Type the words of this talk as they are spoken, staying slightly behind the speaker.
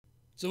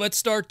So let's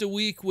start the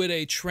week with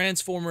a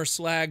Transformer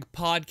Slag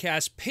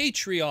podcast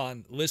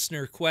Patreon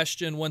listener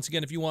question. Once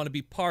again, if you want to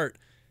be part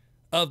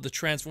of the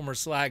Transformer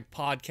Slag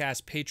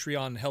podcast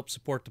Patreon and help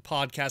support the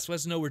podcast, let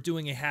us know we're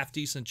doing a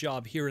half-decent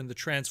job here in the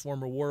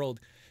Transformer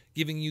world,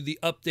 giving you the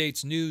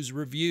updates, news,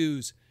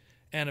 reviews,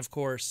 and of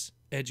course,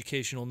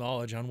 educational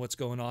knowledge on what's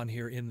going on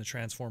here in the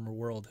Transformer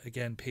world.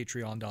 Again,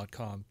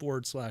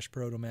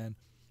 patreon.com/protoman,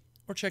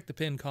 or check the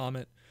pinned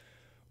comment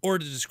or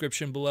the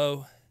description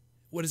below.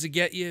 What does it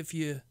get you if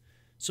you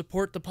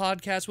support the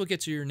podcast? We'll get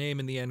to your name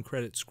in the end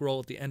credit scroll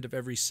at the end of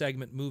every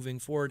segment moving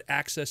forward.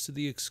 Access to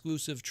the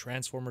exclusive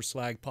Transformer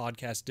Slag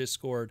podcast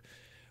Discord,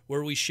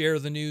 where we share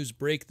the news,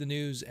 break the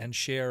news, and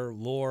share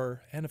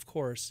lore, and of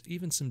course,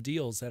 even some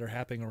deals that are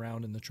happening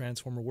around in the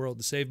Transformer world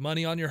to save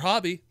money on your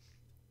hobby.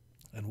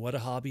 And what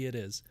a hobby it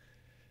is.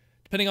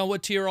 Depending on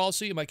what tier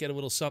also, you might get a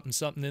little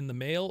something in the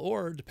mail,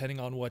 or depending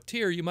on what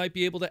tier, you might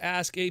be able to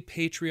ask a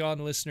Patreon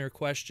listener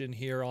question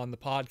here on the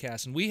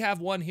podcast. And we have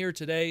one here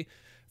today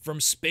from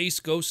Space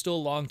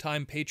Ghostal,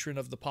 longtime patron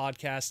of the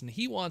podcast, and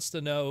he wants to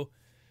know,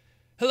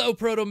 hello,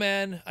 Proto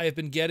Man. I have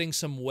been getting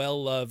some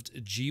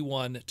well-loved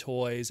G1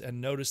 toys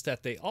and noticed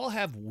that they all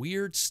have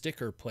weird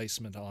sticker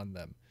placement on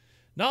them.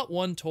 Not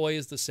one toy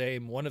is the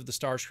same. One of the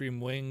Starscream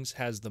wings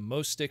has the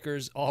most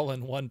stickers all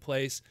in one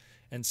place,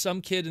 and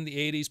some kid in the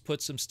 80s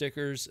put some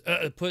stickers,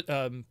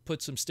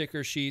 put some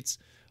sticker sheets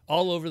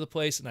all over the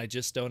place, and I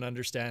just don't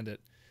understand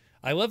it.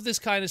 I love this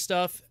kind of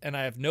stuff, and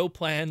I have no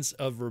plans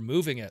of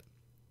removing it.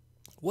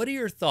 What are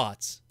your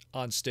thoughts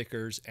on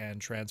stickers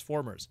and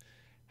Transformers?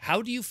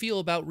 How do you feel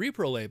about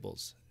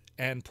Reprolabels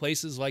and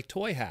places like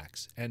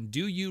Toyhax? And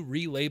do you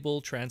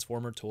relabel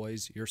Transformer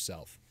toys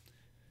yourself?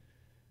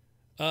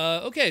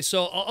 Okay,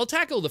 so I'll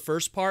tackle the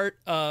first part.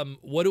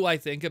 What do I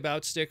think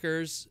about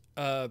stickers?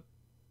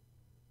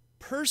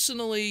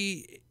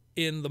 Personally,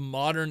 in the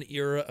modern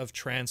era of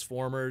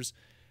Transformers,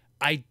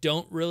 I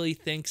don't really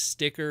think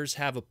stickers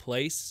have a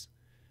place.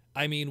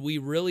 I mean, we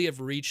really have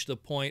reached the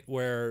point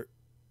where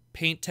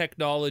paint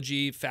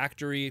technology,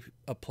 factory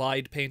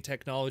applied paint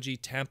technology,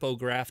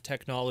 tampograph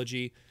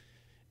technology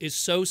is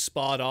so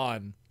spot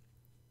on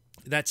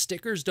that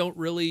stickers don't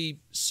really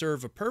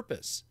serve a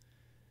purpose.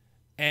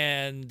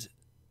 And,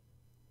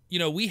 you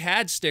know, we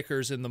had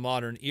stickers in the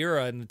modern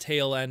era in the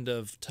tail end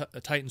of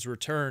Titan's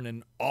Return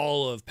and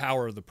all of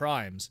Power of the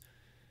Primes.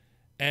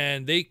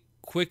 And they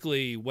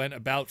quickly went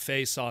about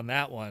face on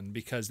that one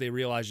because they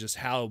realized just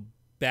how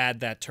bad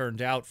that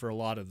turned out for a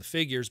lot of the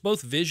figures,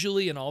 both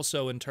visually and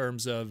also in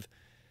terms of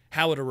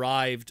how it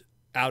arrived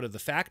out of the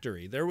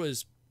factory.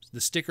 The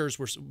stickers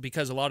were,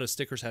 because a lot of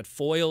stickers had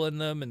foil in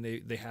them and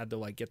they had to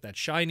like get that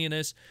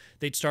shininess,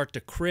 they'd start to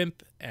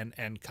crimp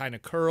and kind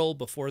of curl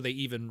before they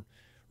even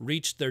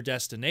reached their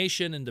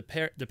destination. And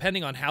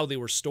depending on how they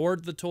were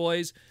stored, the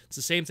toys, it's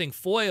the same thing.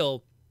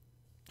 Foil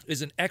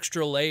is an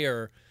extra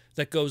layer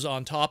that goes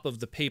on top of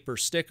the paper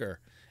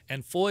sticker.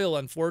 And foil,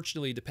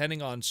 unfortunately,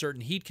 depending on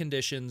certain heat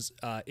conditions,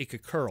 it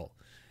could curl.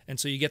 And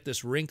so you get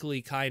this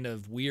wrinkly kind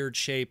of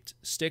weird-shaped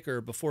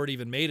sticker before it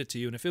even made it to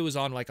you. And if it was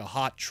on like a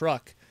hot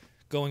truck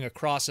going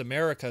across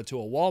America to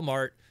a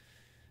Walmart,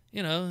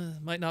 you know,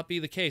 it might not be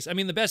the case. I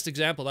mean, the best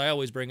example that I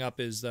always bring up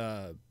is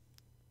the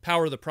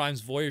Power of the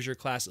Prime's Voyager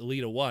class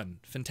Elita 1.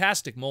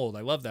 Fantastic mold.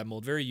 I love that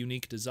mold. Very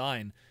unique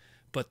design.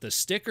 But the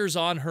stickers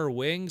on her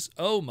wings,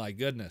 oh my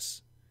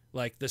goodness.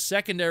 Like, the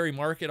secondary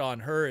market on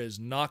her is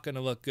not going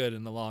to look good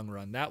in the long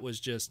run. That was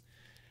just,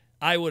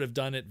 I would have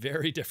done it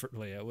very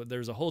differently.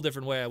 There's a whole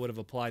different way I would have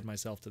applied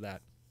myself to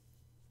that.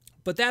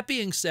 But that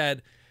being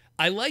said,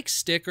 I like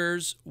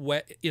stickers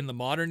in the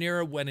modern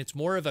era when it's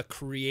more of a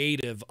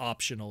creative,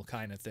 optional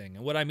kind of thing.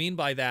 And what I mean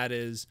by that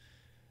is,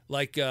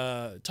 like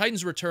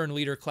Titan's Return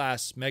Leader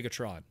Class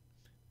Megatron.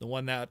 The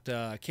one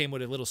that came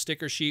with a little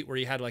sticker sheet where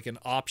you had like an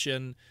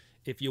option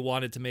if you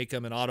wanted to make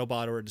him an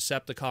Autobot or a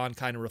Decepticon,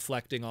 kind of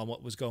reflecting on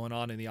what was going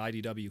on in the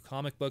IDW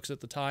comic books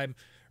at the time,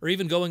 or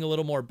even going a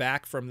little more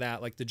back from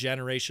that, like the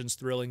Generations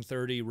Thrilling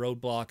 30,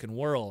 Roadblock, and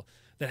Whirl,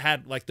 that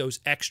had like those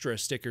extra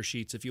sticker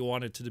sheets if you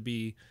wanted to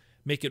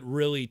make it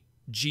really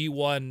G1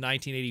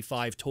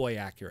 1985 toy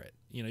accurate.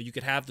 You know, you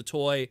could have the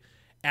toy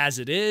as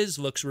it is,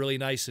 looks really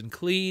nice and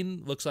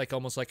clean, looks like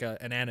almost like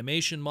an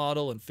animation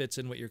model and fits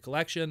in with your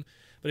collection.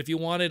 But if you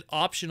wanted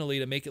optionally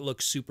to make it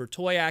look super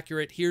toy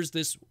accurate, here's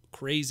this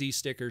crazy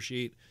sticker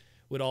sheet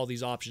with all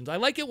these options. I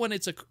like it when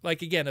it's a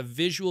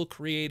visual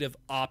creative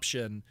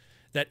option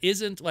that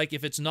isn't like,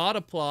 if it's not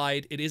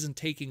applied, it isn't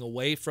taking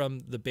away from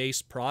the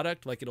base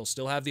product. Like, it'll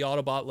still have the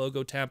Autobot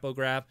logo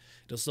tampograph.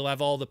 It'll still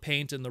have all the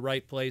paint in the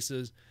right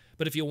places.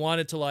 But if you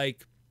wanted to,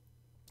 like,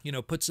 you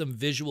know, put some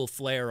visual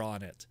flair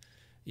on it,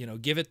 you know,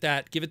 give it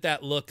that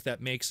look that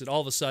makes it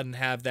all of a sudden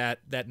have that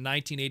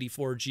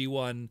 1984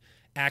 G1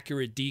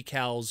 accurate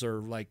decals,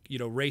 or like, you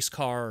know, race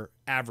car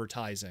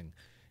advertising.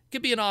 It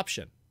could be an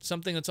option.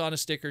 Something that's on a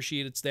sticker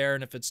sheet, it's there,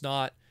 and if it's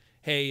not,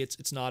 hey,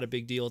 it's not a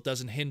big deal. It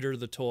doesn't hinder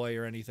the toy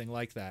or anything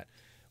like that.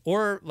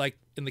 Or like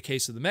in the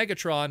case of the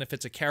Megatron, if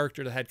it's a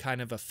character that had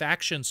kind of a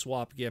faction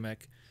swap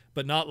gimmick,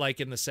 but not like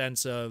in the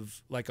sense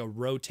of like a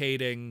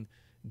rotating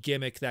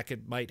gimmick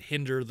that might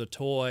hinder the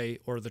toy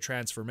or the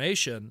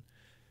transformation,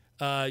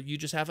 you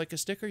just have like a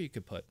sticker you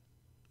could put,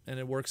 and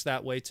it works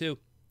that way too.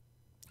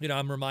 You know,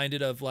 I'm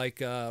reminded of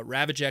like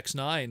Ravage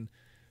X9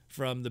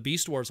 from the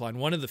Beast Wars line,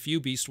 one of the few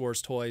Beast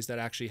Wars toys that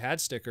actually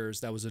had stickers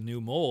that was a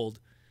new mold.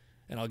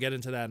 And I'll get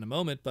into that in a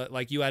moment, but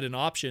like you had an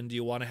option. Do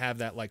you want to have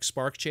that like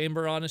spark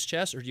chamber on his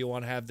chest, or do you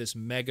want to have this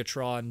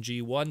Megatron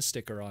G1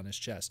 sticker on his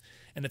chest?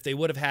 And if they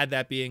would have had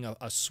that being a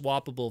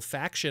swappable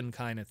faction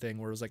kind of thing,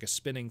 where it was like a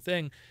spinning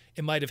thing,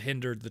 it might have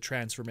hindered the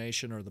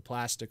transformation or the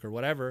plastic or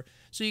whatever.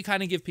 So you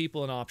kind of give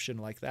people an option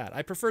like that.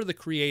 I prefer the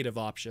creative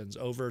options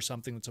over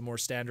something that's a more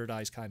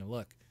standardized kind of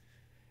look.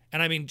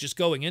 And I mean, just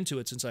going into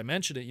it, since I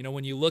mentioned it, you know,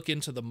 when you look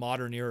into the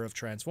modern era of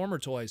Transformer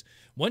toys,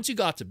 once you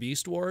got to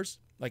Beast Wars,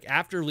 like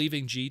after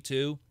leaving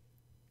G2,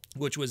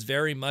 which was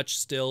very much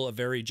still a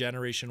very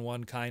Generation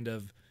 1 kind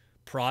of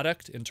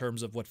product in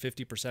terms of what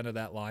 50% of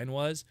that line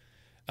was,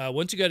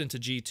 once you get into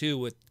G2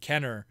 with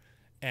Kenner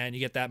and you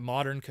get that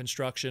modern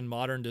construction,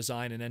 modern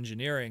design and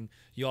engineering,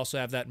 you also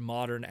have that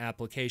modern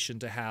application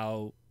to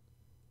how,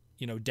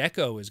 you know,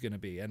 deco is going to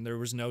be, and there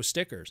was no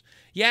stickers.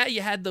 Yeah,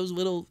 you had those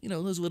little, you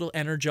know, those little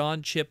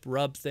Energon chip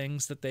rub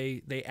things that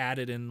they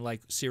added in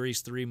like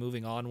Series 3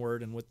 moving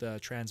onward and with the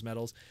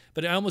Transmetals,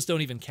 but I almost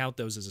don't even count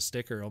those as a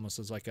sticker, almost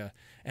as like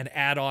an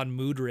add-on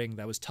mood ring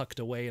that was tucked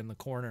away in the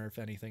corner, if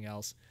anything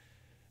else.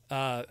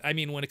 I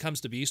mean, when it comes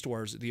to Beast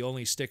Wars, the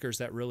only stickers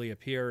that really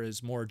appear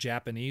is more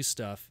Japanese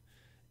stuff,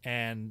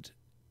 and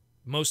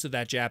most of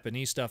that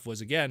Japanese stuff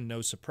was, again,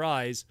 no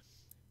surprise,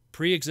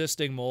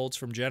 pre-existing molds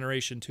from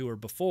Generation 2 or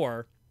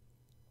before,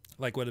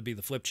 like whether it be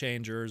the Flip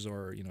Changers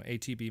or, you know,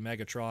 ATB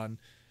Megatron,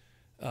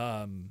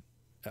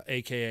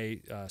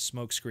 aka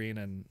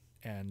Smokescreen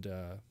and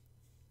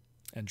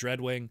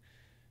Dreadwing,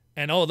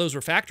 and all of those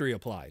were factory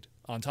applied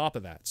on top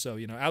of that. So,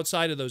 you know,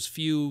 outside of those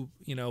few,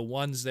 you know,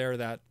 ones there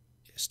that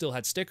still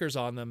had stickers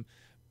on them,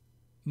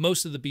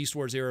 most of the Beast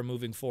Wars era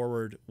moving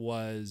forward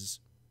was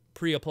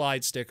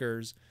pre-applied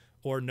stickers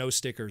or no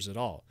stickers at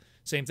all.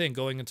 Same thing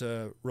going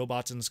into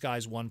Robots in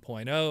Disguise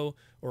 1.0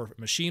 or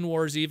Machine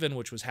Wars even,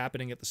 which was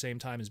happening at the same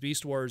time as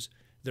Beast Wars.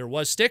 There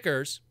was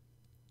stickers.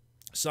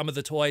 Some of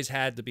the toys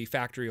had to be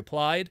factory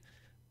applied.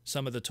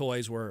 Some of the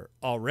toys were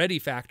already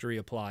factory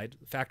applied.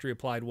 Factory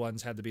applied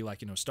ones had to be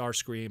like, you know,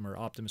 Starscream or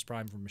Optimus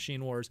Prime from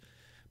Machine Wars.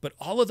 But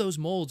all of those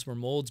molds were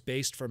molds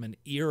based from an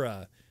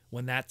era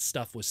when that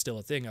stuff was still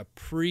a thing, a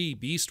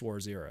pre-Beast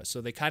Wars era. So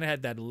they kind of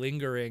had that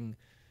lingering,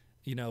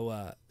 you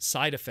know,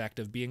 side effect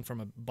of being from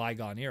a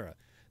bygone era.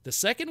 The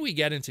second we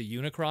get into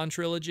Unicron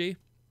Trilogy,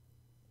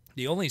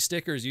 the only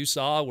stickers you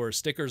saw were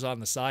stickers on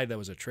the side that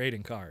was a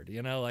trading card.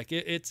 You know, like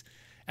it's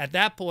at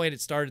that point,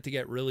 it started to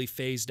get really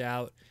phased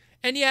out.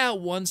 And yeah,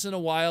 once in a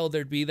while,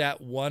 there'd be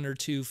that one or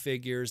two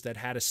figures that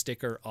had a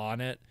sticker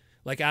on it.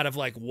 Like out of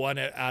like 1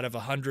 out of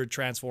 100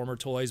 Transformer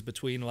toys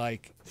between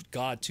like,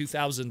 God,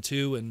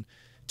 2002 and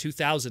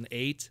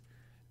 2008.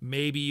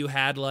 Maybe you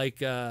had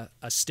like a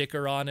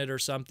sticker on it or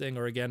something,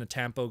 or again, a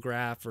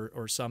tampograph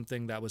or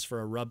something that was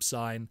for a rub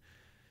sign.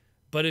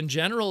 But in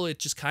general, it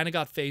just kind of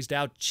got phased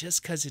out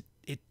just because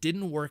it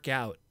didn't work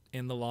out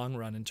in the long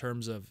run in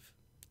terms of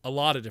a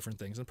lot of different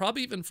things. And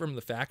probably even from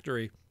the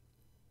factory,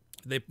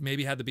 they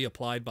maybe had to be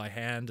applied by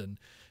hand and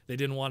they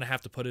didn't want to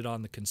have to put it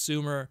on the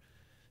consumer.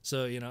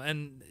 So, you know,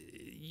 and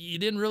you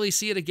didn't really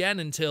see it again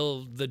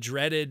until the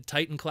dreaded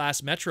Titan class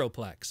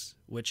Metroplex,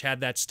 which had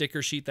that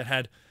sticker sheet that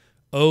had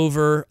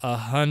over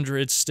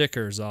 100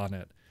 stickers on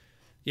it.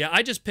 Yeah,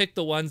 I just picked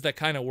the ones that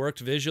kind of worked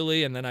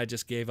visually, and then I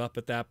just gave up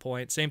at that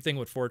point. Same thing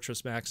with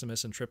Fortress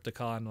Maximus and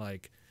Trypticon.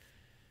 Like,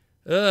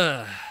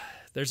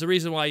 there's a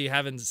reason why you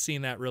haven't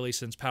seen that really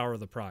since Power of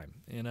the Prime.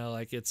 You know,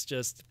 like it's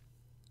just,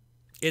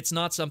 it's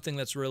not something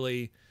that's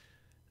really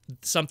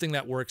something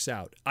that works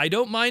out. I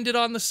don't mind it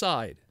on the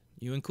side.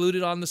 You include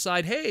it on the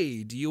side.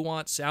 Hey, do you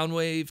want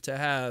Soundwave to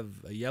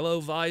have a yellow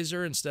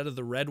visor instead of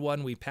the red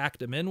one we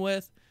packed him in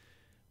with?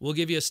 We'll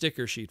give you a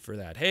sticker sheet for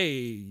that.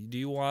 Hey, do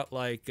you want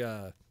like,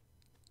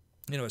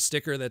 you know, a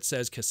sticker that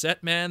says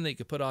Cassette Man that you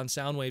could put on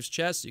Soundwave's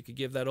chest? You could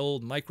give that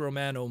old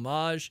Microman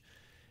homage.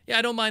 Yeah,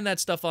 I don't mind that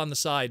stuff on the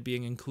side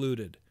being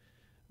included.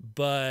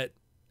 But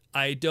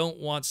I don't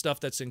want stuff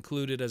that's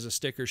included as a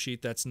sticker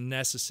sheet that's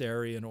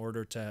necessary in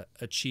order to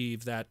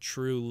achieve that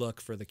true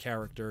look for the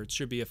character. It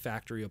should be a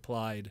factory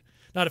applied,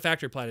 not a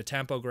factory applied, a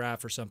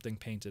tampograph or something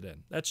painted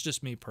in. That's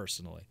just me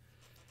personally.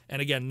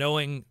 And again,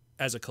 knowing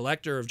as a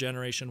collector of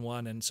Generation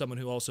 1 and someone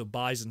who also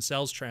buys and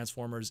sells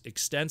Transformers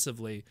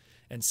extensively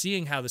and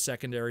seeing how the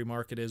secondary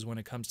market is when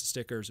it comes to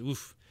stickers,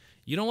 oof,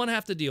 you don't want to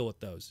have to deal with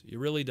those. You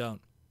really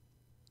don't.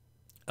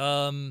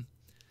 The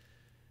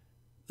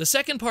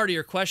second part of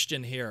your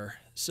question here,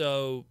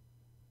 so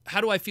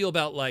how do I feel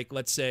about, like,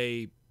 let's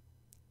say,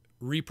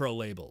 repro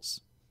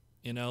labels?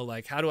 You know,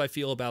 like, how do I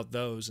feel about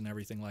those and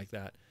everything like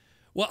that?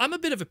 Well, I'm a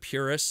bit of a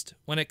purist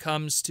when it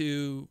comes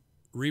to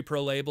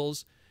repro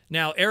labels.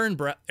 Now, Aaron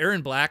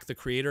Black, the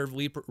creator of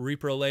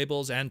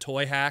Reprolabels and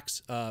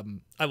Toyhax,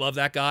 I love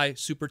that guy,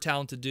 super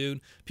talented dude.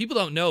 People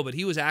don't know, but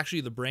he was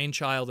actually the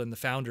brainchild and the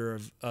founder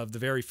of the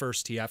very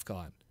first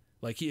TFCon,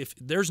 Like if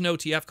there's no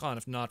TFCon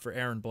if not for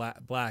Aaron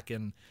Black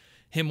and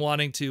him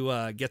wanting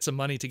to get some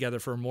money together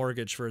for a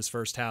mortgage for his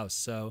first house.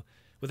 So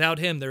without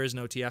him, there is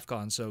no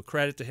TFCon. So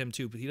credit to him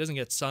too. But he doesn't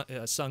get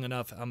sung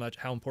enough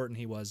how important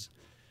he was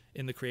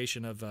in the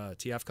creation of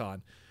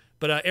TFCon.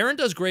 But Aaron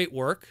does great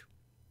work,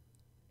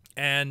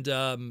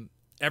 and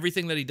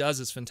everything that he does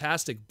is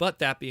fantastic. But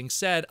that being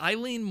said, I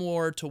lean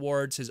more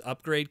towards his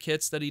upgrade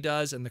kits that he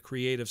does and the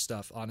creative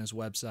stuff on his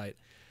website.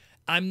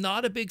 I'm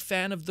not a big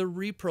fan of the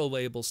repro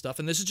label stuff,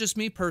 and this is just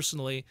me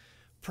personally,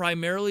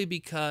 primarily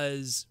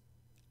because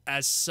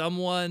as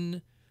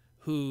someone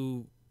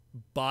who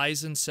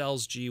buys and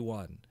sells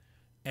G1,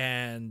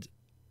 and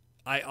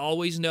I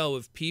always know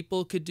if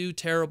people could do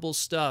terrible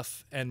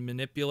stuff and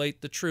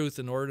manipulate the truth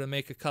in order to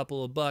make a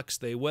couple of bucks,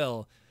 they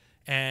will.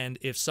 And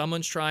if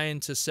someone's trying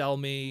to sell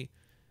me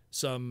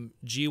some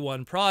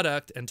G1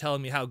 product and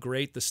telling me how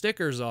great the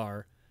stickers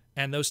are,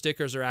 and those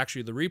stickers are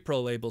actually the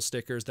repro label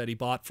stickers that he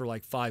bought for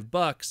like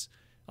 $5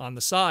 on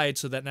the side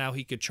so that now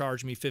he could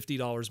charge me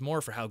 $50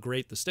 more for how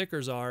great the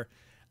stickers are,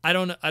 I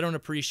don't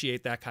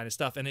appreciate that kind of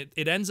stuff. And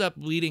it ends up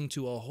leading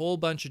to a whole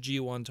bunch of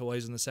G1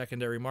 toys in the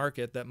secondary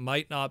market that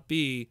might not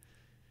be,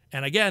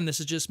 and again, this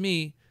is just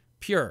me,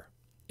 pure.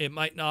 It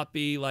might not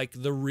be like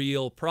the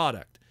real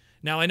product.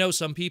 Now, I know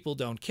some people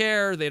don't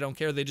care. They don't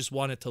care. They just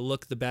want it to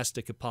look the best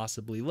it could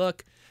possibly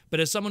look. But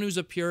as someone who's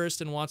a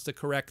purist and wants to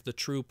correct the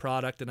true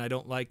product, and I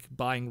don't like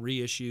buying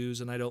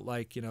reissues, and I don't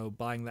like,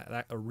 buying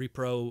that or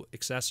repro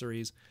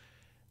accessories,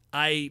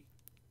 I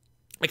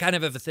kind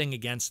of have a thing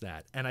against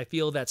that. And I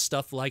feel that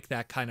stuff like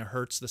that kind of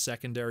hurts the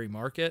secondary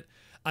market.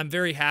 I'm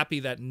very happy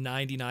that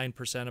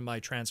 99% of my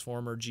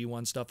Transformer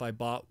G1 stuff I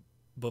bought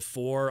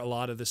before a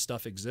lot of this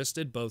stuff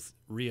existed, both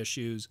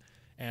reissues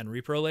and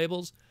repro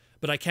labels.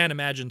 But I can't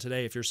imagine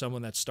today, if you're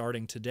someone that's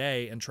starting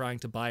today and trying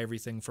to buy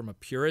everything from a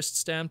purist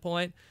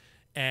standpoint,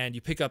 and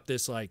you pick up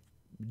this like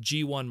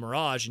G1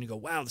 Mirage and you go,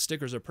 wow, the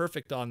stickers are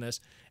perfect on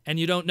this, and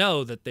you don't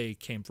know that they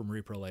came from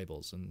repro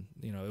labels, and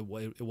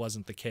it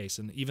wasn't the case.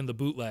 And even the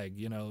bootleg,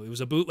 it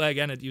was a bootleg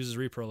and it uses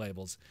repro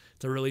labels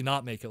to really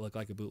not make it look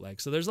like a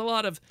bootleg. So there's a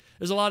lot of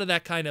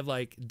that kind of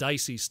like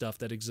dicey stuff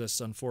that exists,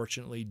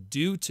 unfortunately,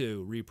 due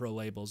to repro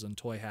labels and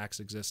toy hacks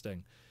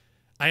existing.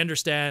 I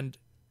understand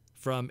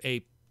from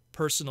a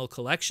personal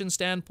collection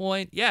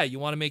standpoint, yeah, you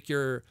want to make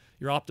your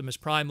Optimus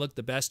Prime look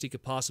the best he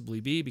could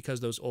possibly be because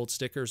those old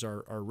stickers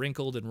are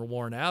wrinkled and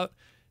worn out.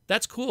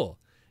 That's cool.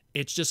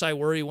 It's just I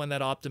worry when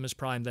that Optimus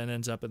Prime then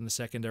ends up in the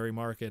secondary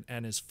market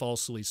and is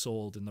falsely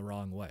sold in the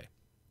wrong way.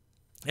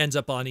 Ends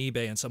up on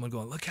eBay and someone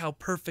going, look how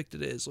perfect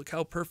it is. Look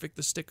how perfect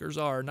the stickers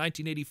are.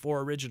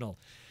 1984 original.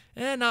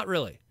 Not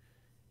really.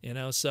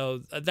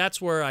 So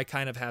that's where I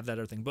kind of have that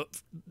other thing.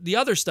 But the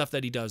other stuff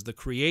that he does, the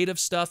creative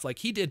stuff, like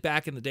he did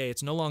back in the day,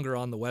 it's no longer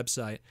on the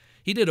website.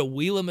 He did a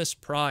Wheelimus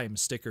Prime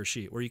sticker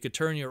sheet where you could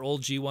turn your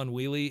old G1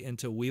 Wheelie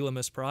into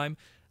Wheelimus Prime.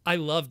 I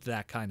loved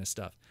that kind of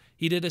stuff.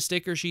 He did a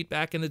sticker sheet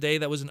back in the day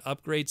that was an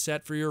upgrade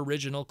set for your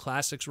original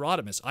Classics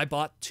Rodimus. I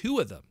bought 2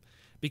 of them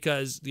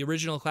because the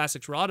original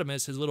Classics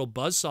Rodimus, his little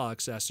buzzsaw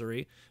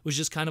accessory, was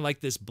just kind of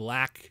like this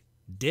black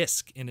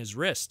disc in his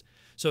wrist.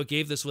 So it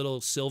gave this little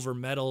silver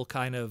metal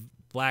kind of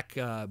black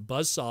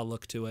buzzsaw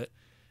look to it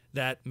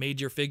that made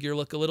your figure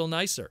look a little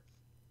nicer.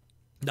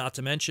 Not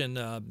to mention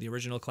the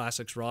original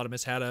Classics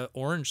Rodimus had an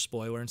orange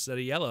spoiler instead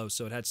of yellow,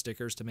 so it had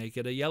stickers to make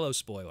it a yellow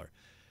spoiler.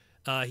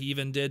 He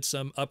even did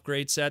some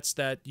upgrade sets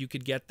that you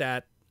could get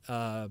that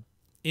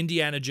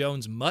Indiana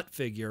Jones Mutt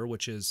figure,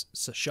 which is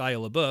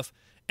Shia LaBeouf,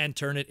 and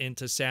turn it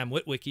into Sam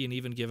Witwicky, and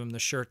even give him the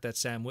shirt that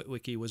Sam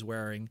Witwicky was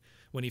wearing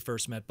when he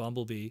first met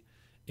Bumblebee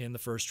in the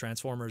first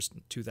Transformers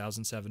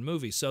 2007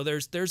 movie. So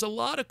there's a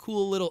lot of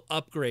cool little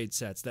upgrade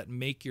sets that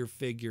make your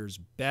figures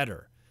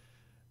better.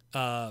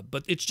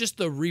 But it's just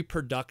the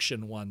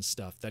reproduction one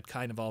stuff that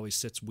kind of always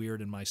sits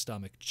weird in my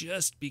stomach,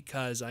 just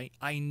because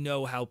I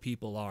know how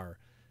people are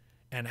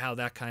and how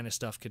that kind of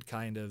stuff could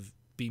kind of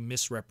be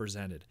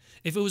misrepresented.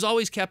 If it was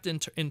always kept in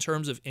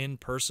terms of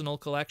in-personal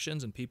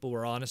collections and people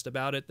were honest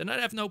about it, then I'd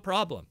have no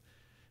problem.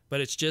 But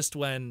it's just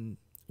when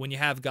you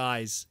have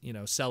guys,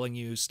 selling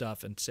you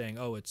stuff and saying,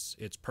 oh, it's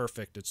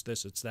perfect, it's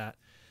this, it's that,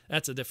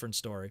 that's a different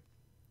story.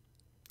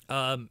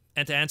 And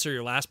to answer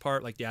your last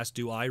part, like you asked,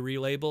 do I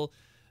relabel?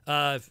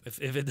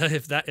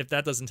 If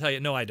that doesn't tell you,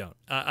 no, I don't.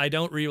 I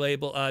don't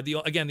relabel.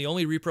 The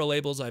only repro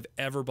labels I've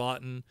ever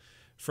bought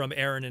from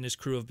Aaron and his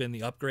crew have been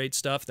the upgrade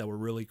stuff that were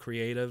really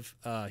creative.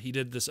 He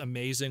did this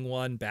amazing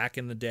one back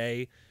in the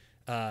day,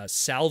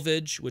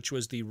 Salvage, which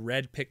was the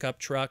red pickup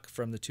truck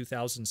from the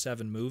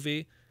 2007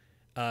 movie.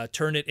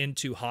 Turn it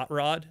into Hot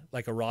Rod,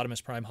 like a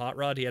Rodimus Prime Hot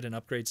Rod. He had an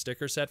upgrade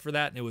sticker set for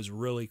that, and it was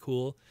really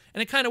cool.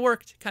 And it kind of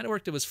worked.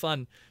 It was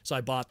fun. So I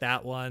bought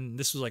that one.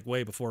 This was like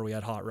way before we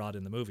had Hot Rod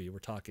in the movie. We're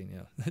talking,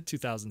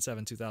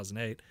 2007,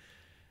 2008.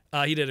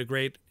 He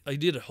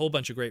did a whole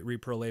bunch of great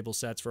repro label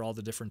sets for all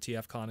the different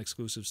TFCon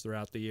exclusives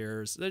throughout the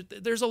years.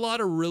 There's a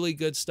lot of really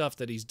good stuff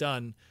that he's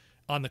done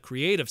on the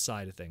creative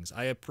side of things.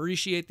 I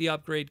appreciate the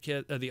upgrade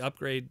kit, the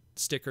upgrade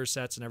sticker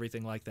sets and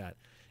everything like that.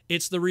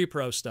 It's the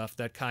repro stuff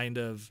that kind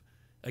of,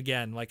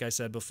 again, like I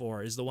said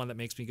before, is the one that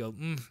makes me go,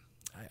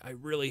 I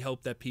really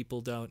hope that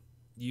people don't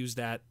use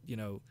that,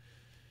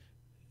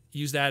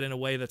 use that in a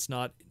way that's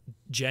not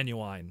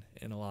genuine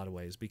in a lot of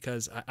ways,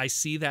 because I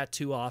see that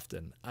too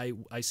often.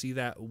 I see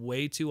that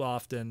way too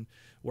often,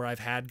 where I've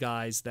had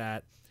guys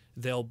that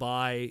they'll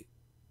buy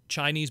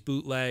Chinese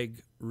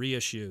bootleg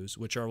reissues,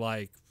 which are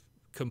like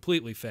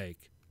completely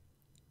fake,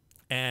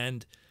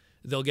 and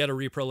they'll get a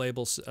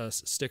Reprolabel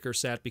sticker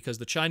set, because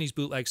the Chinese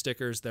bootleg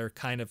stickers, they're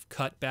kind of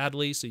cut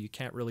badly, so you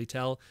can't really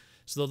tell.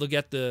 So they'll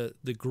get the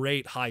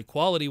great high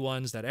quality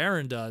ones that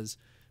Aaron does,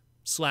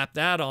 slap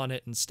that on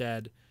it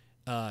instead,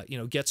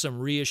 get some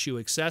reissue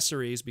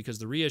accessories, because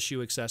the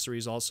reissue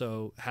accessories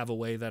also have a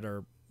way that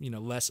are,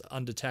 less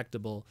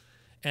undetectable,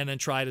 and then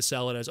try to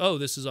sell it as, oh,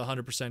 this is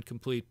 100%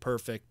 complete,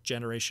 perfect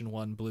Generation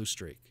 1 Blue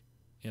Streak.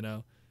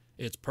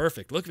 It's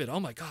perfect. Look at it. Oh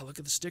my God, look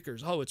at the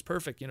stickers. Oh, it's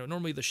perfect.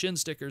 Normally the shin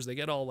stickers, they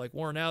get all like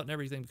worn out and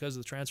everything because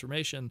of the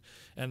transformation,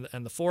 and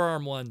the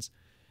forearm ones,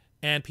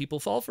 and people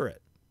fall for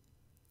it.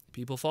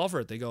 People fall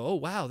for it. They go, oh,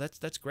 wow,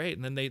 that's great.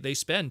 And then they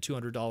spend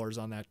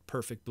 $200 on that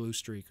perfect Blue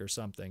Streak or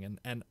something.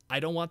 And I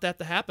don't want that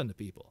to happen to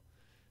people.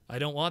 I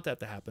don't want that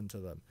to happen to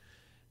them.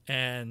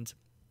 And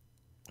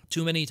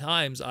too many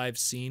times I've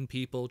seen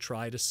people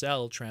try to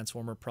sell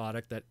Transformer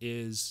product that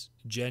is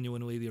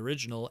genuinely the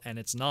original, and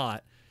it's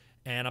not.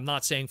 And I'm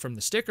not saying from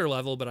the sticker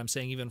level, but I'm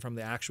saying even from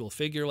the actual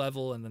figure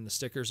level, and then the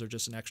stickers are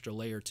just an extra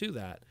layer to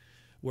that,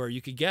 where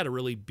you could get a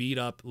really beat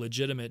up,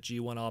 legitimate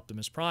G1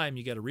 Optimus Prime,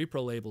 you get a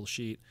Reprolabel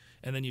sheet,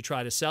 and then you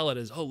try to sell it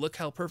as, oh, look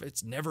how perfect,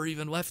 it's never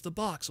even left the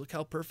box, look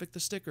how perfect the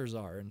stickers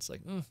are. And it's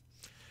like,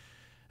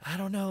 I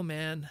don't know,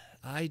 man.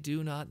 I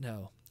do not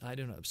know. I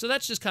don't know. So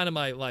that's just kind of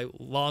my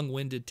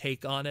long-winded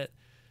take on it.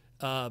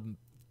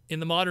 In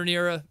the modern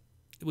era,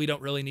 we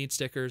don't really need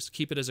stickers.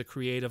 Keep it as a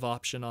creative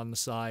option on the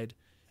side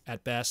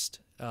at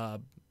best.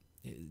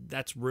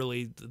 That's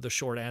really the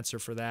short answer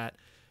for that.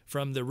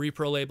 From the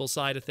Reprolabel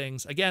side of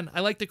things, again,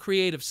 I like the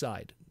creative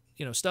side.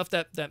 Stuff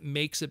that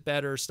makes it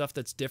better, stuff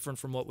that's different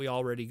from what we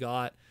already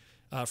got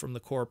from the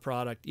core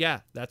product. Yeah,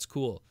 that's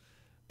cool.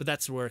 But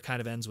that's where it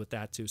kind of ends with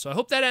that too. So I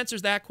hope that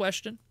answers that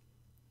question.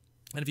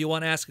 And if you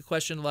want to ask a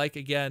question like,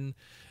 again,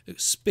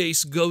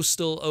 Space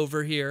Ghostal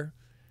over here,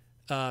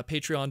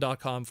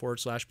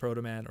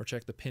 patreon.com/Protoman, or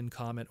check the pinned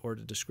comment or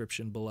the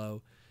description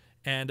below.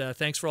 And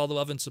thanks for all the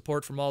love and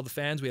support from all the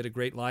fans. We had a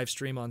great live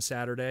stream on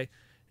Saturday.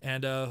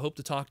 And hope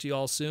to talk to you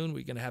all soon.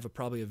 We're going to have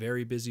probably a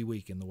very busy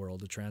week in the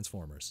world of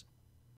Transformers.